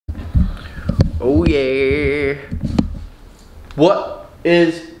Oh yeah. What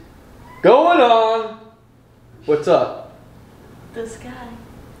is going on? What's up? The sky.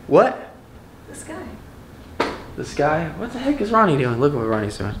 What? The sky. The sky? What the heck is Ronnie doing? Look what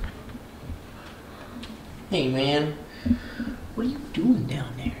Ronnie's doing. Hey man, what are you doing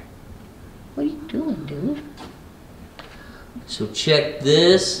down there? What are you doing, dude? So check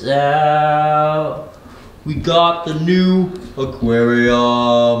this out. We got the new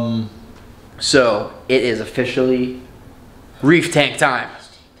aquarium. So it is officially reef tank time.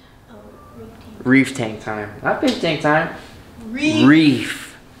 Oh, reef tank. Reef tank time. Not fish tank time. Reef.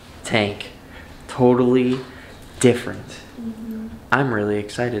 Reef tank. Totally different. Mm-hmm. I'm really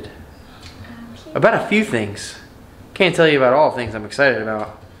excited about a few things. Can't tell you about all the things I'm excited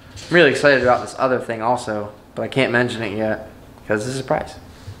about. I'm really excited about this other thing also, but I can't mention it yet because it's a surprise.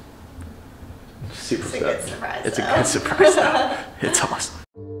 Super It's a good surprise. It's a good surprise though. It's awesome.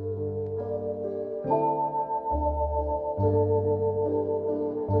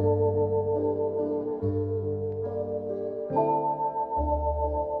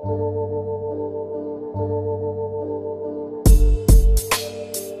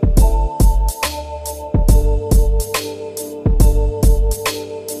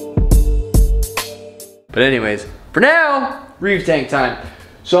 But anyways, for now, reef tank time.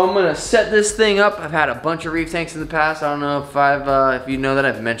 So I'm gonna set this thing up. I've had a bunch of reef tanks in the past. I don't know if you know that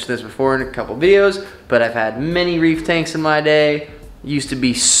I've mentioned this before in a couple videos, but I've had many reef tanks in my day. Used to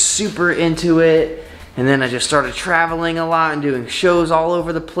be super into it, and then I just started traveling a lot and doing shows all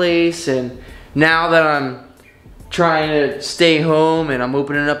over the place. And now that I'm trying to stay home and I'm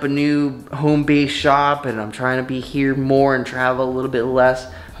opening up a new home-based shop and I'm trying to be here more and travel a little bit less,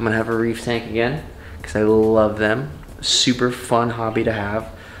 I'm gonna have a reef tank again because I love them. Super fun hobby to have.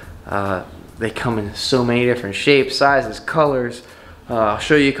 They come in so many different shapes, sizes, colors. I'll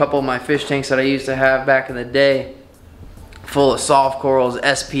show you a couple of my fish tanks that I used to have back in the day. Full of soft corals,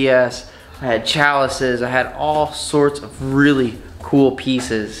 SPS. I had chalices. I had all sorts of really cool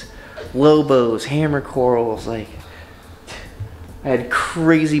pieces. Lobos, hammer corals, like I had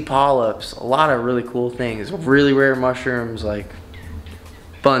crazy polyps. A lot of really cool things. Really rare mushrooms, like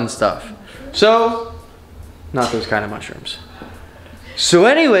fun stuff. So, not those kind of mushrooms. So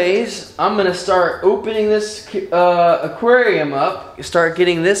anyways, I'm gonna start opening this aquarium up, start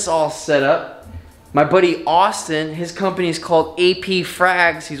getting this all set up. My buddy Austin, his company is called AP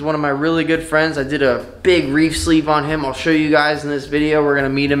Frags. He's one of my really good friends. I did a big reef sleeve on him. I'll show you guys in this video. We're gonna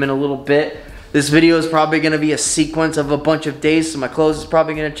meet him in a little bit. This video is probably gonna be a sequence of a bunch of days, so my clothes is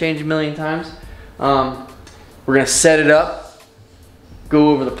probably gonna change a million times. We're gonna set it up,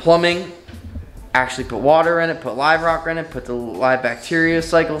 go over the plumbing, actually put water in it, put live rock in it, put the live bacteria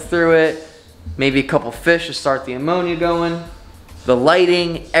cycle through it, maybe a couple fish to start the ammonia going, the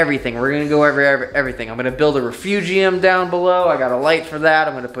lighting, everything. We're gonna go over everything. I'm gonna build a refugium down below. I got a light for that.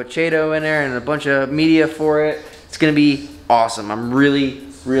 I'm gonna put Chaeto in there and a bunch of media for it. It's gonna be awesome. I'm really,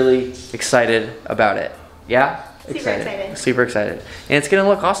 really excited about it. Yeah? Excited. Super excited. And it's gonna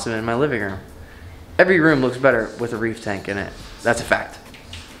look awesome in my living room. Every room looks better with a reef tank in it. That's a fact.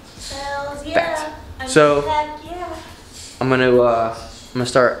 Hells yeah. So, heck yeah. I'm gonna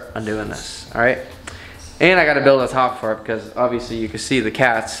start undoing this, all right? And I gotta build a top for it because obviously you can see the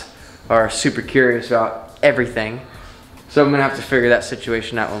cats are super curious about everything. So I'm gonna have to figure that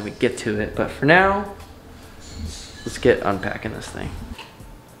situation out when we get to it. But for now, let's get unpacking this thing.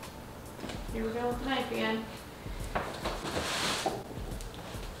 Here we go with the knife again.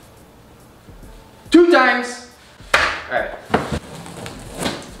 2 times! All right.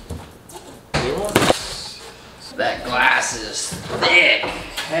 That glass is thick.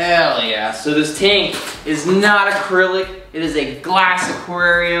 Hell yeah. So this tank is not acrylic. It is a glass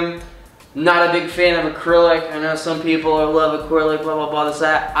aquarium. Not a big fan of acrylic. I know some people love acrylic, blah, blah, blah, this,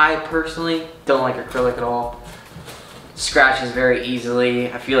 that. I personally don't like acrylic at all. Scratches very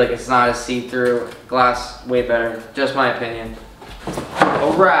easily. I feel like it's not as see-through. Glass, way better. Just my opinion.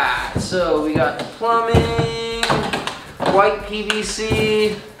 All right, so we got the plumbing, white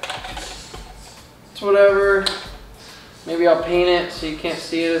PVC. It's whatever. Maybe I'll paint it so you can't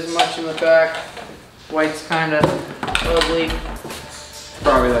see it as much in the back. White's kind of ugly.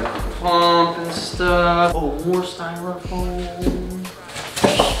 Probably like a pump and stuff. Oh, more styrofoam.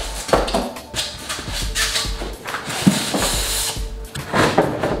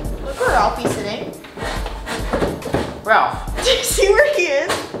 Look where Ralphie's sitting. Ralph. Do you see where he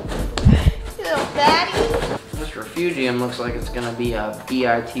is? You little fatty. This refugium looks like it's gonna be a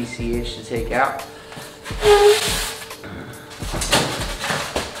bitch to take out.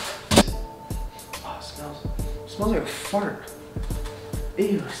 Smells like a fart.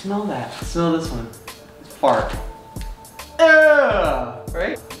 Ew, smell that. Smell this one. It's fart.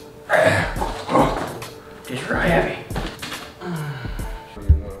 Right? Just really heavy.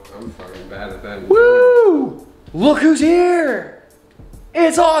 I'm fucking bad at that. Woo! Look who's here!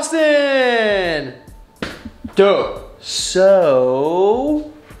 It's Austin! Dope.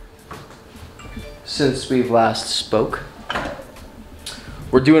 So, since we've last spoke,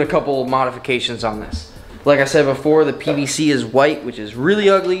 we're doing a couple modifications on this. Like I said before, the PVC is white, which is really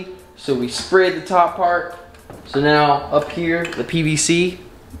ugly. So we sprayed the top part. So now up here, the PVC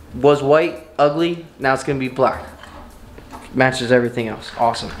was white, ugly. Now it's gonna be black. Matches everything else.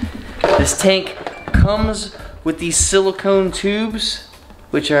 Awesome. This tank comes with these silicone tubes,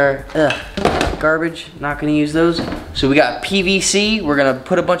 which are garbage. Not gonna use those. So we got PVC. We're gonna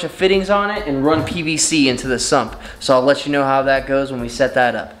put a bunch of fittings on it and run PVC into the sump. So I'll let you know how that goes when we set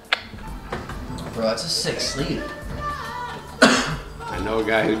that up. Bro, that's a sick sleeve. I know a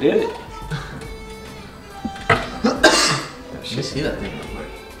guy who did it. Let me see that thing real quick.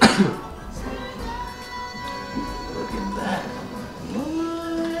 Look at that.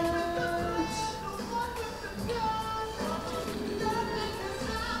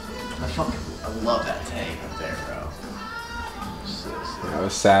 What? I love that tank up there, bro. I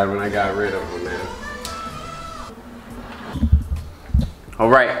was sad when I got rid of him, man. All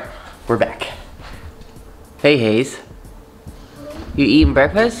right, we're back. Hey, Hayes. You eating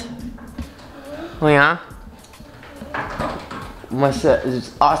breakfast? Oh yeah?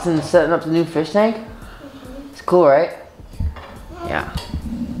 Is Austin setting up the new fish tank? It's cool, right? Yeah.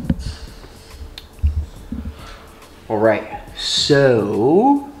 All right,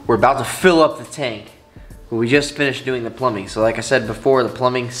 so we're about to fill up the tank. We just finished doing the plumbing. So like I said before, the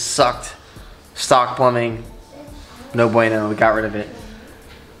plumbing sucked. Stock plumbing, no bueno, we got rid of it.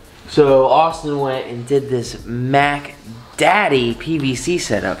 So Austin went and did this Mac Daddy PVC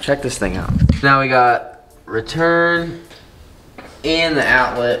setup. Check this thing out. Now we got return and the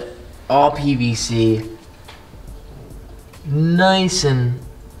outlet, all PVC. Nice and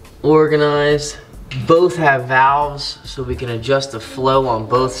organized. Both have valves so we can adjust the flow on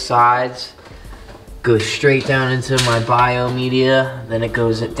both sides. Goes straight down into my biomedia. Then it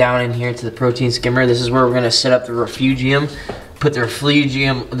goes down in here to the protein skimmer. This is where we're gonna set up the refugium. Put the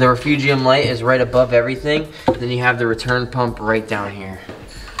refugium light is right above everything. Then you have the return pump right down here.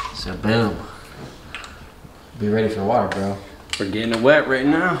 So boom. Be ready for water, bro. We're getting it wet right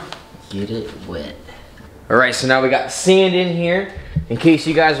now. Get it wet. All right, so now we got sand in here. In case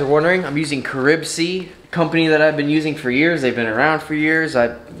you guys are wondering, I'm using Caribsea, company that I've been using for years. They've been around for years.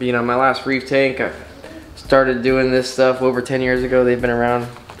 My last reef tank, I started doing this stuff over 10 years ago. They've been around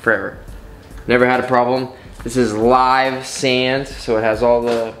forever. Never had a problem. This is live sand, so it has all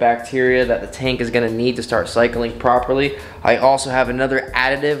the bacteria that the tank is gonna need to start cycling properly. I also have another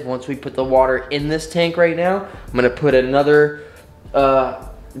additive. Once we put the water in this tank right now, I'm gonna put another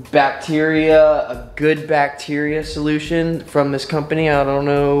bacteria, a good bacteria solution from this company. I don't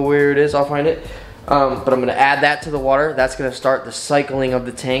know where it is, I'll find it. But I'm gonna add that to the water. That's gonna start the cycling of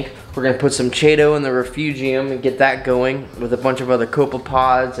the tank. We're gonna put some Chaeto in the refugium and get that going with a bunch of other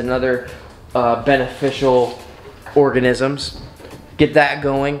copepods and other beneficial organisms. Get that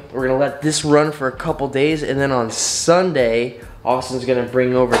going. We're gonna let this run for a couple days, and then on Sunday, Austin's gonna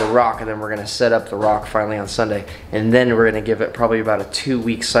bring over the rock, and then we're gonna set up the rock finally on Sunday. And then we're gonna give it probably about a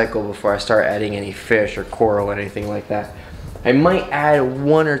 2-week cycle before I start adding any fish or coral or anything like that. I might add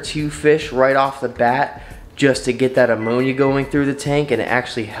 1 or 2 fish right off the bat just to get that ammonia going through the tank, and it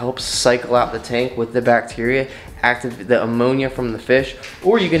actually helps cycle out the tank with the bacteria, activate the ammonia from the fish.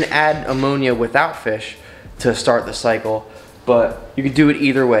 Or you can add ammonia without fish to start the cycle, but you can do it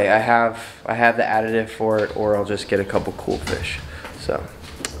either way. I have the additive for it, or I'll just get a couple cool fish. So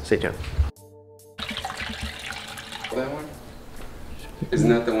stay tuned. That one? Isn't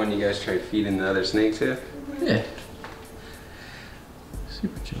that the one you guys tried feeding the other snakes with? Yeah.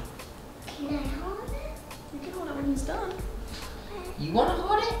 Super chill. Can I hold it? You can hold it when he's done. You want to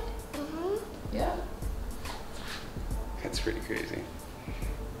hold it? Mm-hmm. Yeah. That's pretty crazy.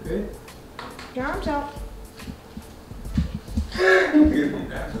 Good. Your arms out.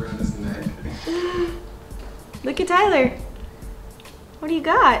 Look at Tyler. What do you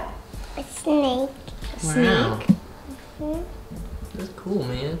got? A snake. A snake. Hmm? That's cool,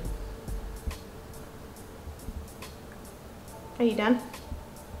 man. Are you done?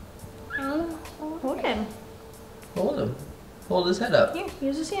 I'm Hold him. Hold him. Hold his head up. Here,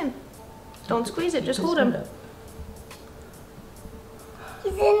 use his hand. Don't squeeze it, just hold him.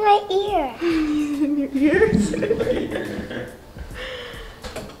 He's in my ear. He's in your ears.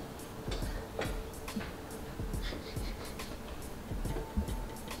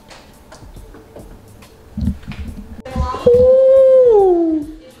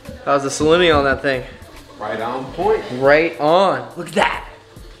 How's the salinity on that thing? Right on point. Right on. Look at that.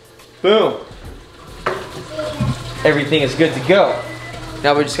 Boom. Everything is good to go.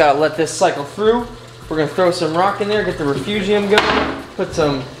 Now we just gotta let this cycle through. We're gonna throw some rock in there, get the refugium going, put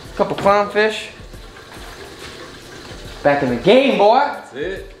some couple clownfish. Back in the game, boy. That's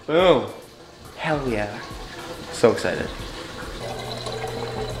it. Boom. Hell yeah. So excited.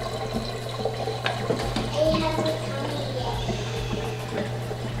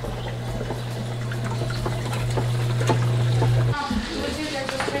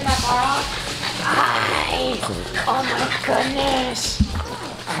 Oh my goodness.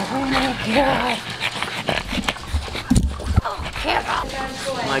 Oh my god.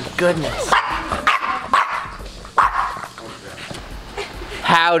 Oh my goodness.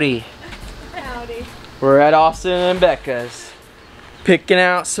 Howdy. Howdy. We're at Austin and Becca's, picking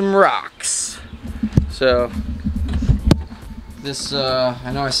out some rocks. So, this,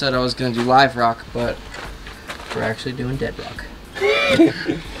 I know I said I was gonna do live rock, but we're actually doing dead rock.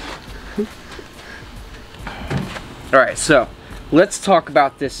 Alright, so let's talk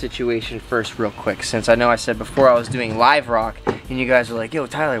about this situation first real quick, since I know I said before I was doing live rock, and you guys were like, yo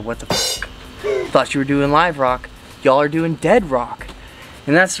Tyler, what the f***? Thought you were doing live rock. Y'all are doing dead rock.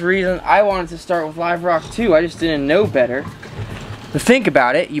 And that's the reason I wanted to start with live rock too. I just didn't know better. But think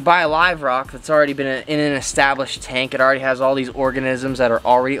about it, you buy a live rock that's already been in an established tank. It already has all these organisms that are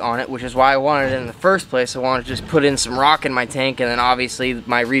already on it, which is why I wanted it in the first place. I wanted to just put in some rock in my tank, and then obviously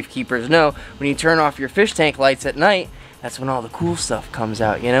my reef keepers know when you turn off your fish tank lights at night, that's when all the cool stuff comes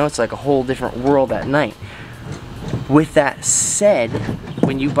out, you know? It's like a whole different world at night. With that said,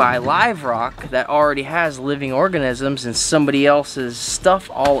 when you buy live rock that already has living organisms and somebody else's stuff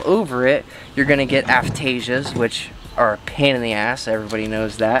all over it, you're gonna get aphtasias, which are a pain in the ass. Everybody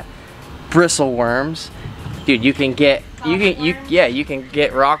knows that. Bristle worms, dude. You can get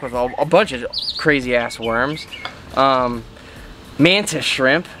rock with a bunch of crazy ass worms. Mantis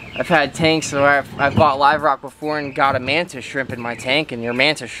shrimp. I've had tanks where I've bought live rock before and got a mantis shrimp in my tank, and your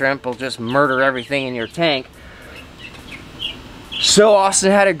mantis shrimp will just murder everything in your tank. So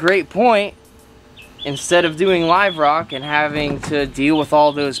Austin had a great point. Instead of doing live rock and having to deal with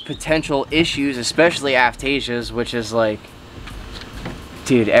all those potential issues, especially aphtasias, which is like,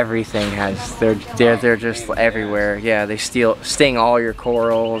 dude, everything has, they're just everywhere. Yeah, they sting all your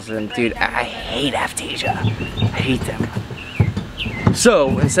corals, and dude, I hate aphtasia. I hate them.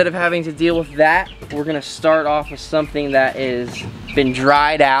 So instead of having to deal with that, we're gonna start off with something that is been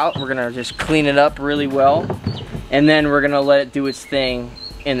dried out. We're gonna just clean it up really well, and then we're gonna let it do its thing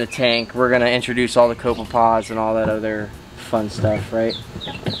in the tank. We're gonna introduce all the copepods and all that other fun stuff, right?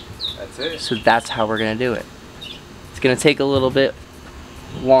 That's it. So that's how we're gonna do it. It's gonna take a little bit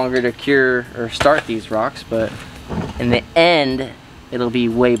longer to cure or start these rocks, but in the end, it'll be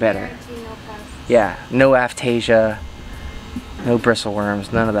way better. Yeah, no aphtasia, no bristle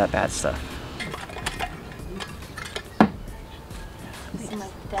worms, none of that bad stuff.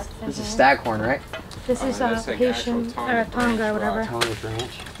 This is staghorn, right? This is that's like Haitian actual or Tonga or whatever. Tonga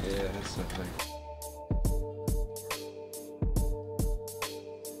branch. Yeah, that's something.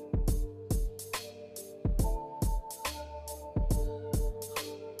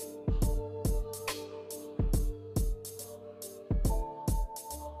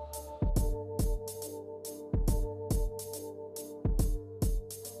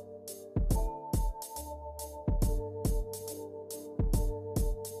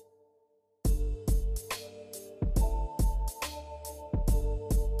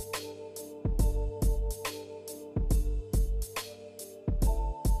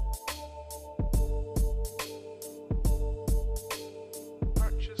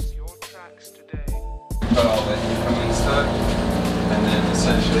 Put all the incoming stuff, and then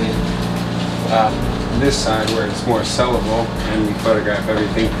essentially this side where it's more sellable, and we photograph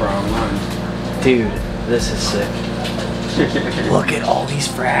everything for online. Dude, this is sick. Look at all these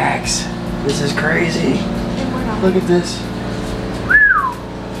frags. This is crazy. Look at this.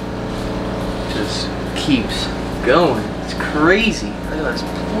 Just keeps going. It's crazy. Look at those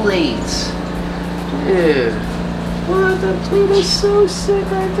plates. Dude. What? That plate is so sick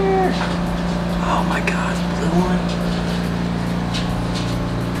right there. Oh my god, the blue one.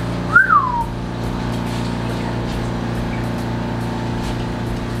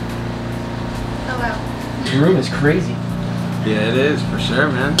 Oh wow. Your room is crazy. Yeah, it is for sure,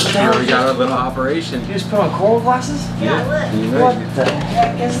 man. That's hell where we is got this a little room? operation. You just put on coral glasses? Yeah, look. What the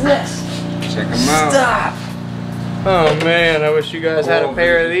heck is this? Check them out. Stop! Oh man, I wish you guys had a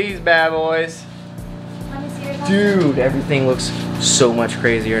pair of these bad boys. Let me see your glasses. Dude, everything looks so much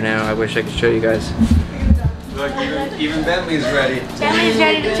crazier now. I wish I could show you guys. Look, even Bentley's ready. Bentley's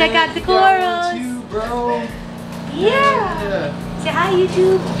ready to check out the corals. You, bro. Yeah. Say hi,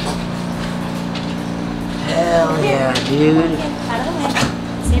 YouTube. Hell yeah, dude. Out of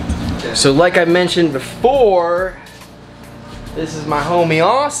the way. Sit. So like I mentioned before, this is my homie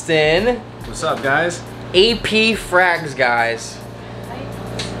Austin. What's up, guys? AP Frags, guys.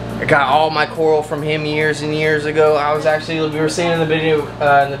 I got all my coral from him years and years ago. I was actually, we were saying in the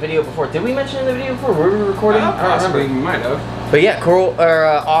video before. Did we mention in the video before? Were we recording? I don't Possibly, remember. we might have. But yeah,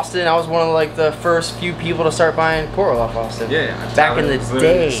 Austin, I was one of like the first few people to start buying coral off Austin. Yeah, Back in the was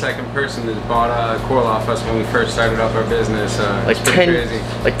literally day. The second person that bought coral off us when we first started up our business. Like it's pretty 10,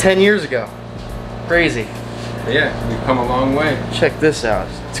 crazy. like 10 years ago. Crazy. But yeah, we've come a long way. Check this out.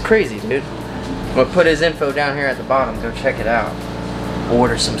 It's crazy, dude. I'm gonna put his info down here at the bottom. Go check it out.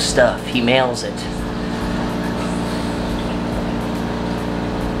 Order some stuff. He mails it.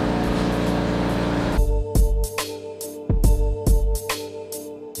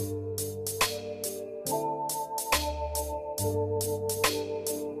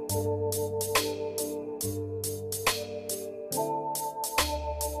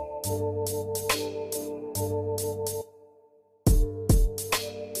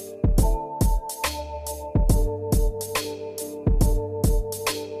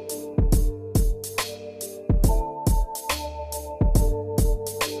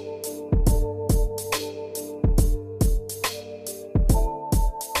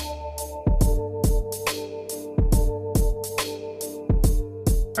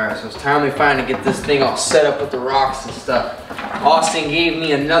 Alright, so it's timely finally get this thing all set up with the rocks and stuff. Austin gave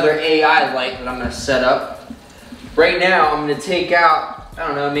me another AI light that I'm going to set up. Right now, I'm going to take out, I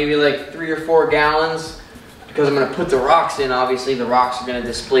don't know, maybe like 3 or 4 gallons because I'm going to put the rocks in. Obviously, the rocks are going to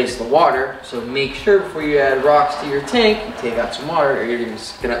displace the water. So make sure before you add rocks to your tank, you take out some water or you're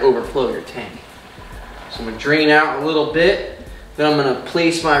just going to overflow your tank. So I'm going to drain out a little bit. Then I'm going to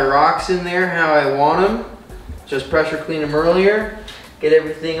place my rocks in there how I want them. Just pressure clean them earlier. Get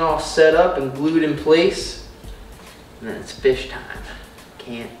everything all set up and glued in place. And then it's fish time.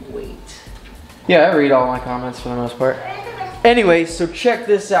 Can't wait. Yeah, I read all my comments for the most part. Anyway, so check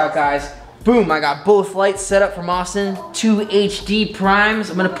this out, guys. Boom, I got both lights set up from Austin. 2 HD primes.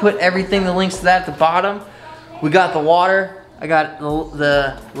 I'm gonna put everything, the links to that at the bottom. We got the water. I got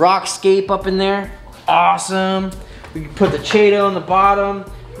the rockscape up in there. Awesome. We can put the Chaeto on the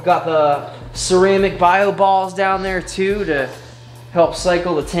bottom. We got the ceramic bio balls down there too to help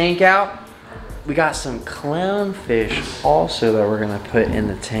cycle the tank out. We got some clownfish also that we're gonna put in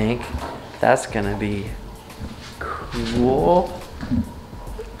the tank. That's gonna be cool.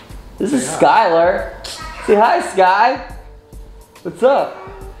 This is Skylar. Say hi, Sky. What's up?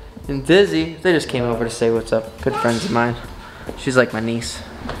 And Dizzy, they just came over to say what's up. Good friends of mine. She's like my niece.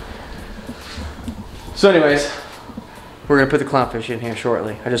 So anyways, we're gonna put the clownfish in here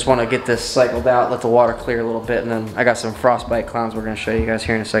shortly. I just wanna get this cycled out, let the water clear a little bit, and then I got some frostbite clowns we're gonna show you guys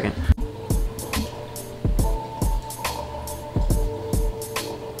here in a second.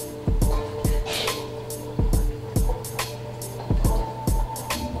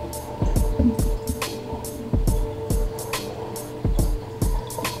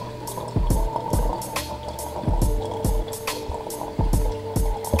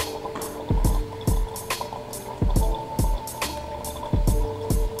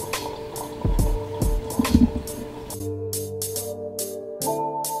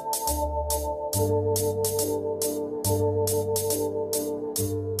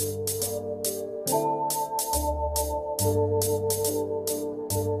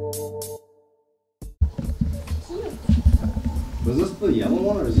 Was this the yellow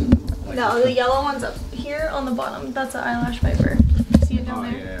one or is it? Like No, the yellow one's up here on the bottom. That's an eyelash viper. See it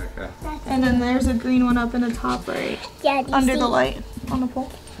down there? Yeah, okay. And then there's a green one up in the top right. Yeah, do you Under see? the light on the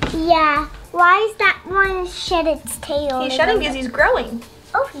pole. Yeah. Why is that one shed its tail? He's shedding because he's growing.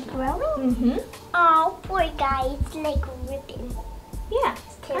 Oh, he's growing? Mm-hmm. Oh, poor guy. It's like ripping. Yeah,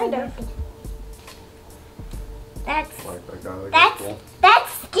 His tail kind of. ripping. That's that's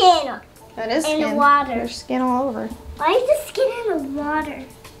that's skin That is in skin. the water. There's skin all over. Why is the skin in the water?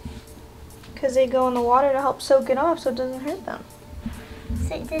 Because they go in the water to help soak it off so it doesn't hurt them.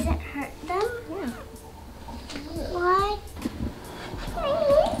 So it doesn't hurt them? Yeah. Why?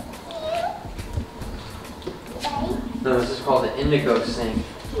 No, this is called the indigo snake.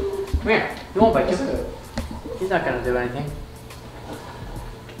 Come here. He won't bite you. He's not gonna do anything.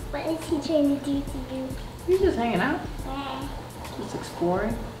 What is he trying to do to you? He's just hanging out. Yeah. Just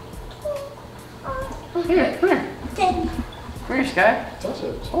exploring. Here, come here. Come here, Sky. Touch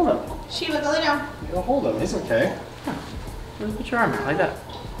it. Hold him. Shiva, go lay down. You don't hold him. He's okay. Just put your arm out like that.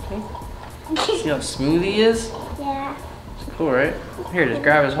 Okay. See how smooth he is? Yeah. It's cool, right? Here, just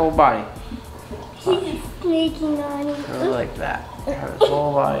grab his whole body. He's snaking on it. Go like that. Grab his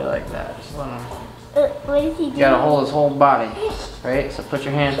whole body like that. Just let him. What is he doing? You gotta hold his whole body, right? So put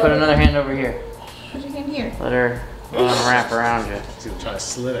another hand over here. Put your hand here. Let him wrap around you. He's gonna try to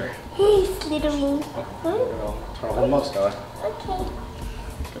slither. He's slithering. Try to hold him up, Sky. Okay.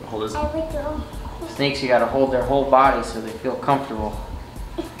 Gotta hold his. I will go. Snakes, you gotta hold their whole body so they feel comfortable.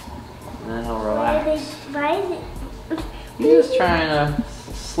 And then he'll relax. Why is it? He's just trying to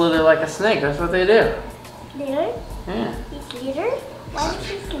slither like a snake. That's what they do. Slither? Yeah. He slither? Why does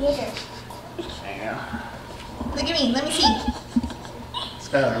he slither? Look at me. Let me see.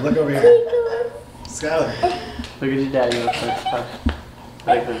 Skylar, look over here. Skylar. Look at your daddy real quick.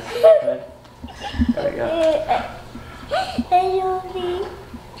 Like this. Right? There you go. I don't think.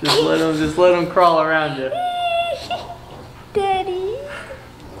 Just let him crawl around you. Daddy,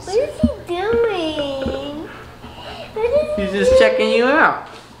 what is he doing? What is He's just checking you out.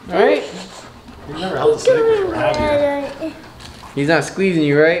 Alright? You've never held a snake before, have you? He's not squeezing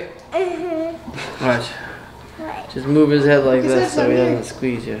you, right? Watch. Just move his head like His this head's so not he here. doesn't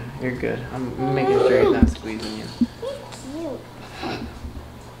squeeze you. You're good. I'm making sure he's not squeezing you. He's cute.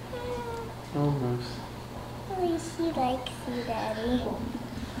 Almost. At least he likes you, Daddy.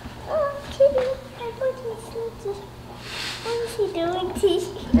 Oh, kitty. I want to sleep. What is he doing, T?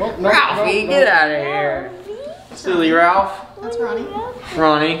 Ralphie, get out of here. Silly Ralph. That's Ronnie.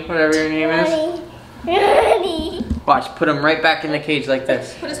 Ronnie, whatever your name is. Ronnie. Watch, put him right back in the cage like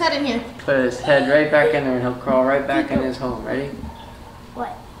this. Put his head in here. Put his head right back in there and he'll crawl right back in his home. Ready?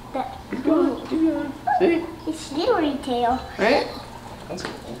 What? That. See? His slippery tail. Right? That's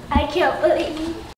cool. I can't believe.